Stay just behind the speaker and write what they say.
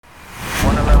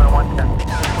Training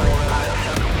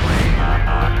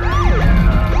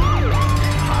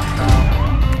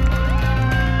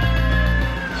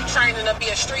to be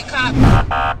a street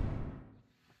cop.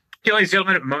 Okay, ladies and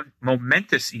gentlemen,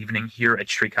 momentous evening here at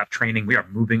Street Cop Training. We are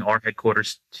moving our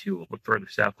headquarters to a little bit further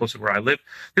south, closer to where I live.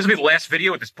 This will be the last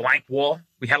video with this blank wall.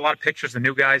 We had a lot of pictures of the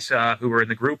new guys who were in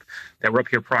the group that were up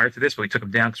here prior to this, but we took them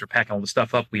down because we're packing all the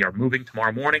stuff up. We are moving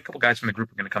tomorrow morning. A couple guys from the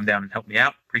group are going to come down and help me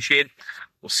out. Appreciate it.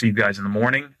 We'll see you guys in the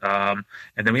morning. And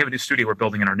then we have a new studio we're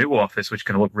building in our new office, which is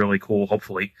going to look really cool,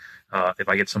 hopefully, if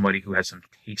I get somebody who has some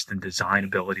taste and design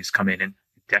abilities come in and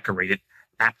decorate it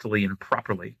aptly and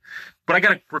properly. But I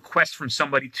got a request from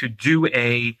somebody to do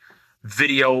a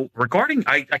video regarding,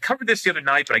 I covered this the other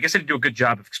night, but I guess I didn't do a good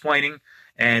job of explaining.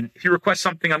 And if you request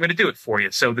something, I'm going to do it for you.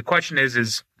 So the question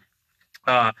is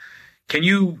can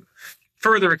you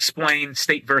further explain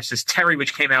State versus Terry,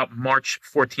 which came out March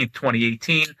 14th,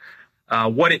 2018,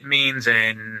 what it means,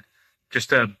 and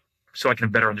just so I can have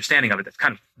a better understanding of it. That's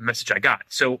kind of the message I got.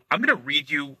 So I'm going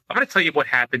to tell you what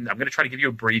happened. I'm going to try to give you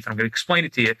a brief, and I'm going to explain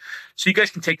it to you so you guys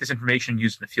can take this information and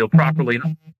use it in the field properly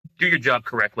and do your job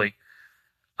correctly.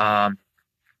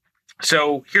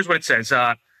 So here's what it says.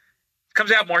 It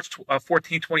comes out March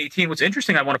 14, 2018. What's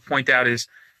interesting I want to point out is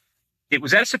it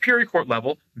was at a Superior Court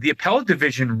level. The Appellate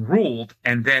Division ruled,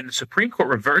 and then the Supreme Court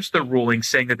reversed the ruling,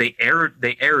 saying that they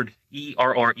erred,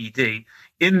 E-R-R-E-D,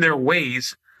 in their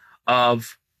ways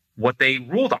of what they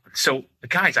ruled on. So,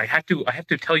 guys, I have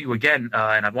to tell you again,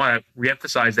 and I want to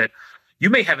reemphasize that you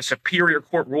may have a Superior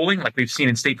Court ruling, like we've seen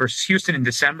in State versus Houston in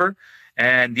December,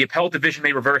 and the Appellate Division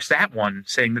may reverse that one,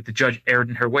 saying that the judge erred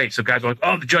in her way. So guys are like,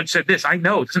 oh, the judge said this. I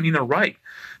know. It doesn't mean they're right.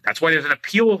 That's why there's an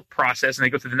appeal process, and they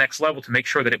go to the next level to make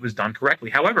sure that it was done correctly.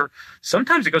 However,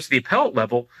 sometimes it goes to the appellate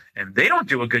level, and they don't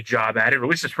do a good job at it, or at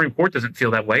least the Supreme Court doesn't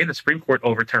feel that way, and the Supreme Court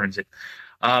overturns it.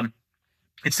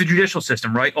 It's the judicial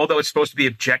system, right? Although it's supposed to be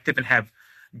objective and have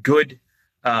good,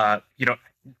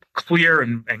 clear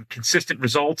and consistent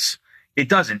results, it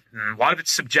doesn't. And a lot of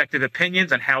it's subjective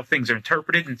opinions on how things are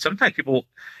interpreted, and sometimes people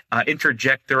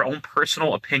interject their own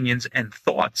personal opinions and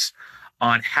thoughts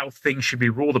on how things should be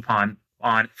ruled upon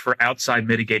for outside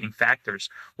mitigating factors,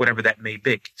 whatever that may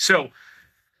be. So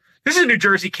this is a New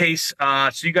Jersey case,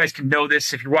 so you guys can know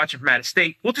this if you're watching from out of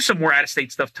state. We'll do some more out of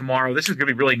state stuff tomorrow. This is going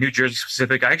to be really New Jersey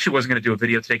specific. I actually wasn't going to do a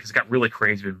video today because it got really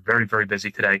crazy. We've been very, very busy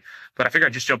today. But I figured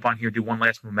I'd just jump on here, do one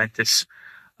last momentous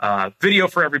video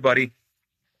for everybody.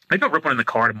 Maybe I'll rip one in the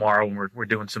car tomorrow when we're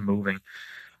doing some moving.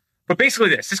 But basically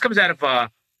this comes out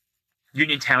of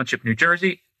Union Township, New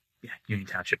Jersey. Yeah, Union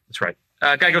Township. That's right.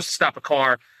 Guy goes to stop a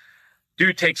car.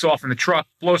 Dude takes off in the truck,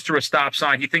 blows through a stop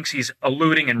sign. He thinks he's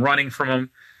eluding and running from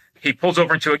him. He pulls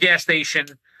over into a gas station.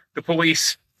 The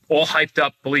police, all hyped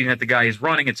up, believing that the guy is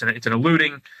running. It's an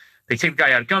eluding. They take the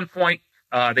guy out at gunpoint.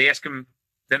 They ask him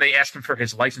for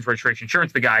his license, registration,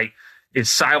 insurance. The guy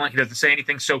is silent. He doesn't say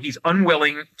anything. So he's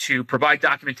unwilling to provide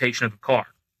documentation of the car.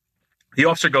 The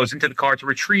officer goes into the car to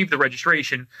retrieve the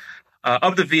registration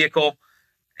of the vehicle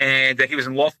and that he was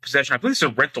in lawful possession. I believe it's a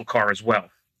rental car as well.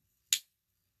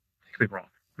 I could be wrong.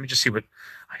 Let me just see what.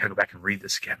 I got to go back and read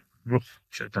this again.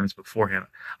 Should have done this beforehand.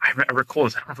 I recall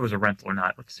this. I don't know if it was a rental or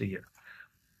not. Let's see here.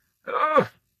 I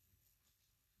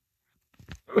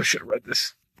should have read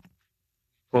this.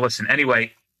 Well, listen.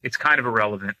 Anyway, it's kind of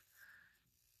irrelevant.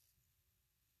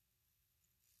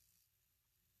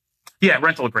 Yeah,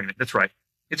 rental agreement. That's right.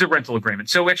 It's a rental agreement.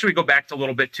 So actually, we go back a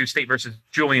little bit to State versus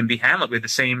Julian B. Hamlet. We had the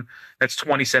same. That's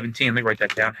 2017. Let me write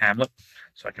that down, Hamlet,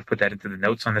 so I can put that into the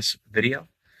notes on this video.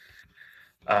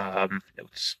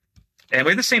 Notes. And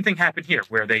we had the same thing happen here,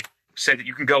 where they said that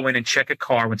you can go in and check a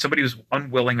car when somebody was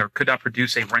unwilling or could not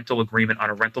produce a rental agreement on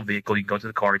a rental vehicle. You can go to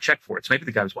the car and check for it. So maybe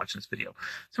the guy was watching this video.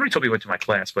 Somebody told me he went to my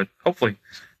class, but hopefully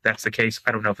that's the case.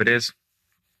 I don't know if it is.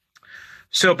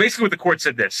 So basically what the court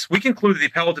said this. We conclude that the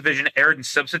appellate division erred in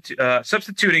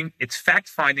substituting its fact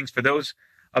findings for those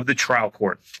of the trial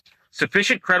court.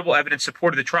 Sufficient credible evidence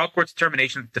supported the trial court's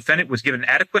determination that the defendant was given an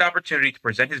adequate opportunity to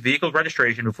present his vehicle's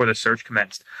registration before the search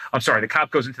commenced. I'm sorry, the cop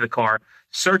goes into the car,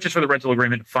 searches for the rental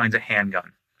agreement, and finds a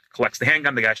handgun. Collects the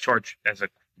handgun. The guy's charged as a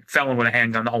felon with a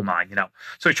handgun, the whole nine,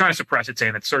 So he's trying to suppress it,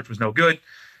 saying that search was no good.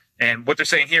 And what they're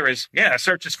saying here is, yeah,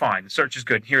 search is fine. The search is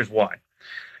good. Here's why.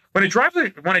 When a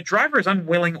driver is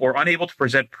unwilling or unable to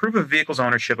present proof of vehicle's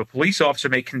ownership, a police officer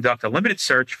may conduct a limited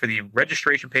search for the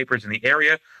registration papers in the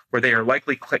area where they are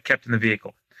likely kept in the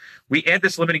vehicle. We add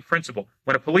this limiting principle.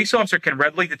 When a police officer can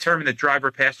readily determine the driver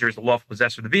or passenger is the lawful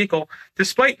possessor of the vehicle,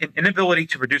 despite an inability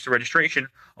to produce a registration,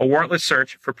 a warrantless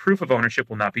search for proof of ownership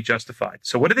will not be justified.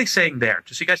 So what are they saying there?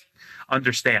 Just so you guys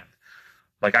understand.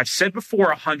 Like I've said before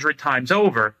 100 times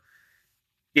over,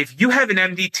 If you have an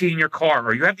MDT in your car,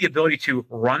 or you have the ability to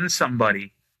run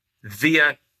somebody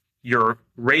via your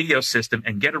radio system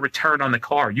and get a return on the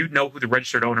car, you know who the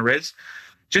registered owner is.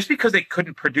 Just because they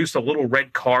couldn't produce a little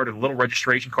red card or a little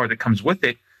registration card that comes with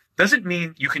it doesn't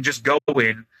mean you can just go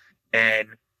in and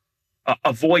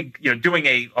avoid doing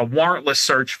a warrantless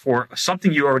search for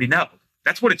something you already know.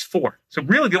 That's what it's for. So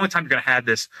really the only time you're going to have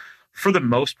this, for the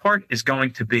most part, is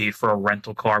going to be for a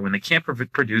rental car when they can't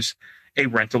produce a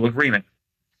rental agreement.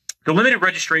 The limited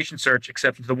registration search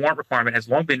exception to the warrant requirement has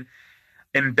long been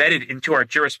embedded into our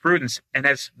jurisprudence and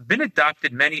has been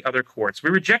adopted many other courts. We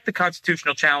reject the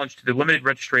constitutional challenge to the limited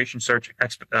registration search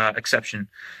exception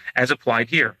as applied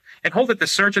here, and hold that the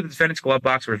search of the defendant's glove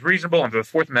box was reasonable under the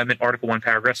Fourth Amendment, Article 1,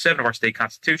 Paragraph 7 of our state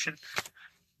constitution.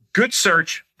 Good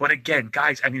search, but again,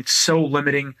 guys, I mean, it's so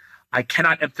limiting. I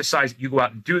cannot emphasize that you go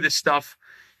out and do this stuff,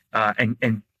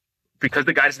 and because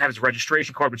the guy doesn't have his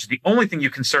registration card, which is the only thing you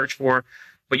can search for,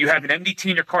 but you have an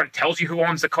MDT in your car that tells you who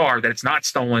owns the car, that it's not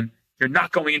stolen. You're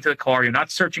not going into the car. You're not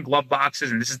searching glove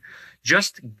boxes. And this is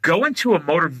just go into a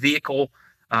motor vehicle,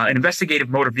 an investigative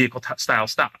motor vehicle style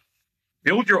stop.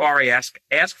 Build your RAS,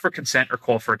 ask for consent, or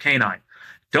call for a canine.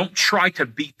 Don't try to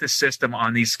beat the system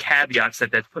on these caveats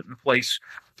that that's put in place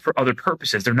for other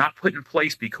purposes. They're not put in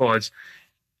place because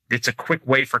it's a quick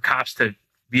way for cops to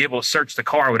be able to search the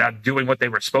car without doing what they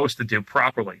were supposed to do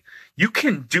properly. You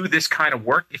can do this kind of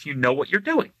work if you know what you're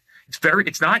doing.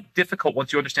 It's not difficult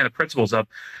once you understand the principles of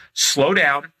slow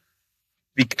down,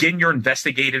 begin your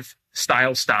investigative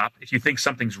style stop if you think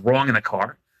something's wrong in the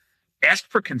car, ask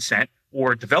for consent,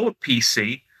 or develop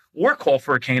PC, or call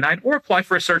for a canine, or apply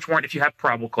for a search warrant if you have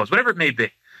probable cause, whatever it may be.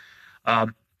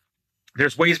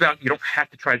 There's ways about, you don't have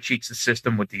to try to cheat the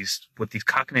system with these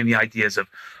cockamamie ideas of,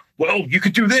 well, you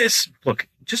could do this. Look,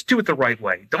 just do it the right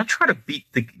way. Don't try to beat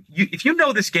if you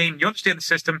know this game, you understand the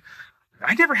system.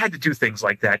 I never had to do things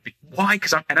like that. Why?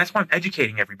 And that's why I'm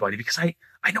educating everybody, because I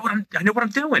know what I'm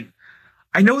doing.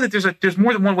 I know that there's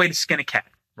more than one way to skin a cat,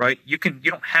 right? You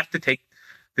don't have to take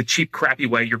the cheap, crappy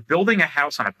way. You're building a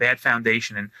house on a bad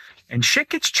foundation, and shit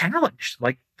gets challenged.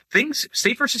 Like things,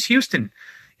 State versus Houston.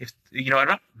 If I'm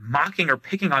not mocking or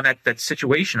picking on that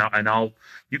situation, and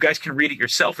you guys can read it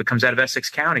yourself. It comes out of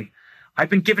Essex County. I've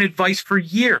been given advice for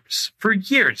years,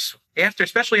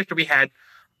 especially after we had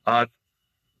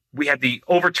the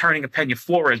overturning of Peña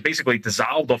Flores, basically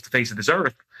dissolved off the face of this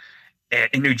earth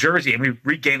in New Jersey, and we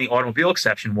regained the automobile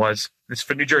exception. This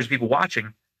for New Jersey people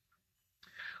watching,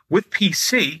 with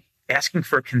PC asking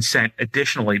for consent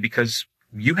additionally, because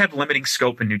you have limiting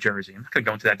scope in New Jersey. I'm not going to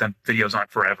go into that. I've done videos on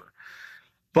it forever.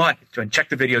 But check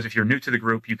the videos. If you're new to the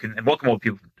group, you can, and welcome all the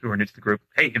people who are new to the group.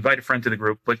 Hey, invite a friend to the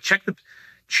group, but check the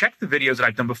videos that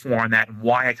I've done before on that and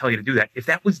why I tell you to do that. If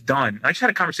that was done, I just had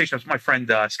a conversation with my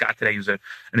friend Scott today, who's an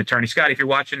attorney. Scott, if you're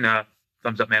watching,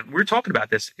 thumbs up, man. We were talking about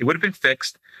this. It would have been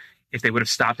fixed if they would have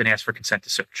stopped and asked for consent to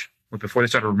search before they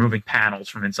started removing panels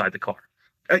from inside the car.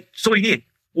 So you need.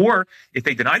 Or if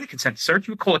they deny the consent to search,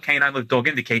 you would call a canine, let the dog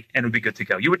indicate, and it would be good to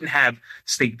go. You wouldn't have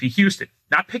State v. Houston.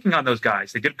 Not picking on those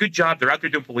guys. They did a good job. They're out there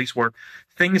doing police work.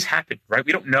 Things happen, right?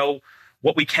 We don't know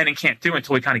what we can and can't do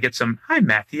until we kind of get some, hi,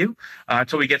 Matthew,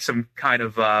 until we get some kind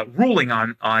of ruling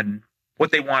on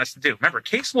what they want us to do. Remember,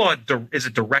 case law is a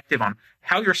directive on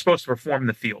how you're supposed to perform in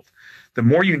the field. The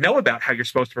more you know about how you're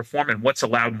supposed to perform and what's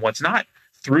allowed and what's not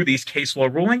through these case law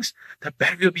rulings, the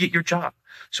better you'll be at your job.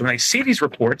 So when I see these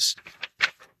reports,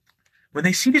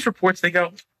 they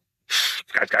go, this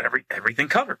guy's got everything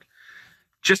covered.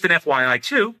 Just an FYI,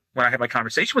 too, when I had my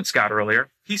conversation with Scott earlier,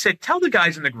 he said, tell the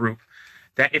guys in the group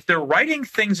that if they're writing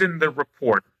things in the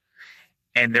report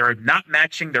and they're not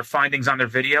matching their findings on their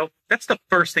video, that's the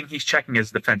first thing he's checking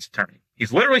as a defense attorney.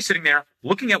 He's literally sitting there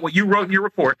looking at what you wrote in your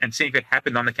report and seeing if it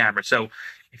happened on the camera. So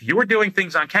if you were doing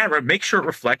things on camera, make sure it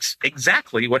reflects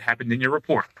exactly what happened in your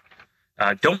report.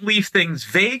 Don't leave things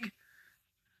vague.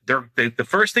 The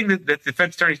first thing that the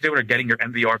defense attorneys do are getting your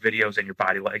MVR videos and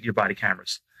your body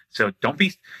cameras. So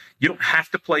you don't have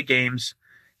to play games.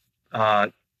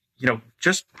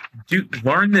 Just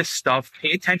learn this stuff,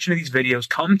 pay attention to these videos,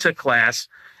 come to class,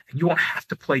 and you won't have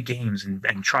to play games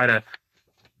and try to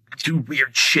do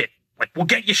weird shit. Like, we'll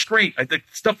get you straight. The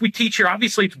stuff we teach here,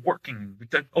 obviously it's working. We've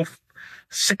got over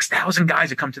 6,000 guys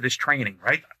that come to this training,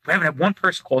 right? We haven't had one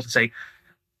person call us and say,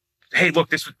 hey,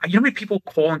 look, you know how many people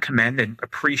call and commend and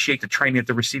appreciate the training that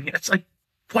they're receiving? It's like,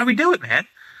 why we do it, man?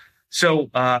 So,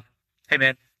 hey,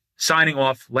 man, signing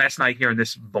off last night here in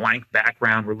this blank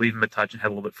background. We're leaving Metuchen and head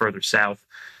a little bit further south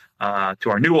to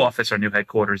our new office, our new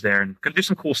headquarters there, and going to do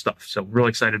some cool stuff. So really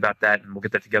excited about that, and we'll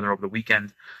get that together over the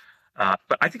weekend.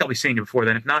 But I think I'll be seeing you before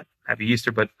then. If not, happy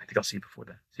Easter, but I think I'll see you before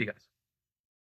then. See you guys.